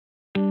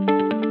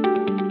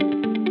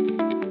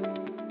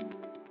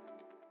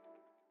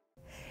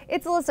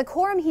It's Alyssa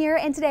Corum here,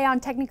 and today on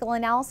Technical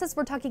Analysis,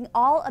 we're talking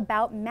all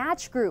about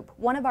Match Group,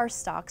 one of our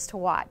stocks to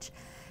watch.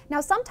 Now,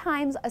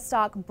 sometimes a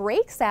stock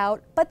breaks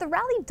out, but the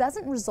rally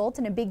doesn't result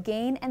in a big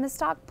gain and the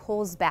stock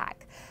pulls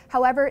back.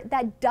 However,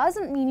 that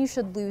doesn't mean you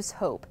should lose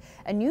hope.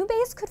 A new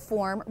base could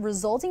form,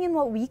 resulting in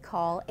what we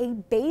call a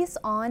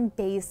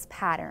base-on-base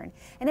pattern.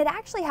 And it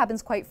actually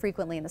happens quite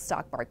frequently in the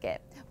stock market.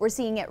 We're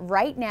seeing it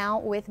right now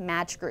with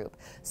Match Group.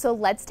 So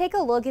let's take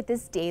a look at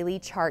this daily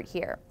chart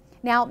here.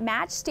 Now,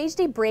 Match staged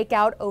a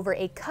breakout over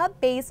a cup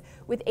base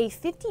with a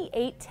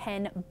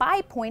 58.10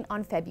 buy point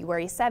on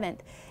February 7th.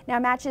 Now,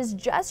 Match's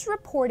just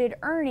reported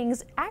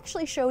earnings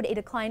actually showed a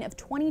decline of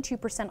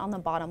 22% on the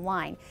bottom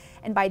line.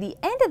 And by the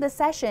end of the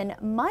session,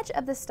 much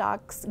of the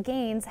stock's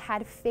gains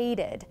had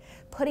faded,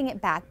 putting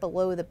it back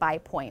below the buy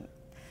point.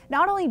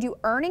 Not only do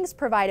earnings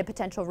provide a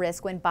potential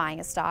risk when buying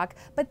a stock,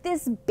 but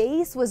this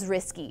base was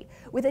risky.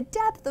 With a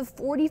depth of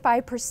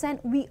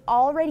 45%, we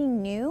already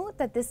knew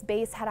that this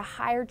base had a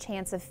higher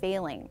chance of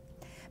failing.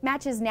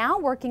 Match is now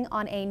working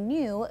on a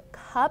new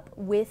cup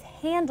with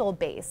handle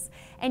base.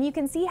 And you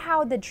can see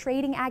how the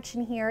trading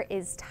action here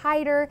is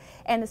tighter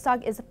and the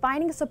stock is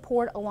finding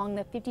support along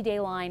the 50-day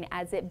line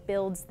as it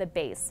builds the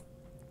base.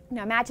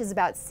 Now, Match is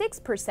about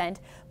 6%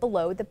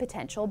 below the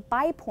potential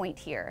buy point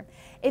here.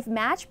 If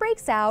Match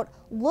breaks out,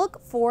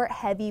 look for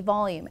heavy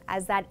volume,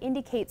 as that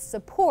indicates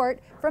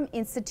support from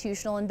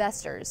institutional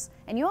investors.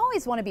 And you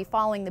always want to be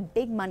following the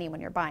big money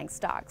when you're buying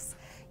stocks.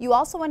 You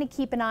also want to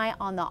keep an eye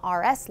on the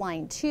RS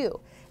line too.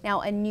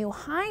 Now, a new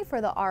high for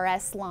the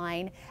RS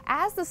line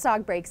as the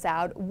stock breaks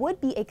out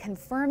would be a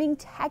confirming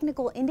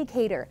technical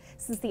indicator,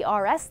 since the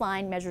RS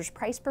line measures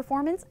price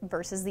performance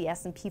versus the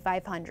S&P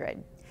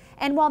 500.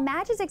 And while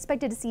Match is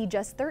expected to see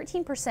just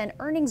 13%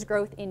 earnings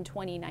growth in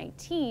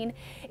 2019,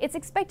 it's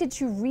expected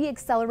to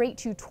re-accelerate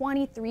to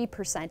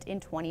 23% in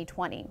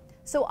 2020.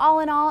 So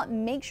all in all,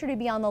 make sure to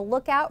be on the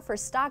lookout for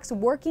stocks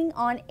working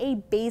on a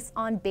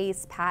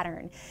base-on-base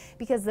pattern,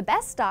 because the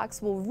best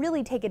stocks will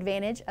really take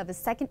advantage of a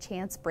second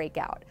chance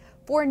breakout.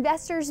 For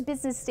Investors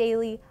Business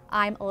Daily,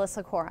 I'm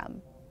Alyssa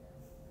Corum.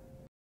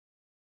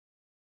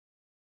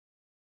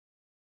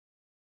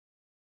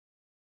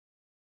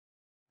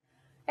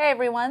 Hey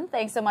everyone,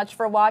 thanks so much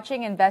for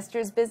watching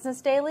Investors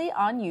Business Daily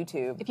on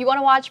YouTube. If you want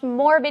to watch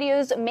more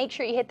videos, make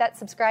sure you hit that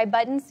subscribe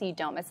button so you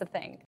don't miss a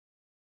thing.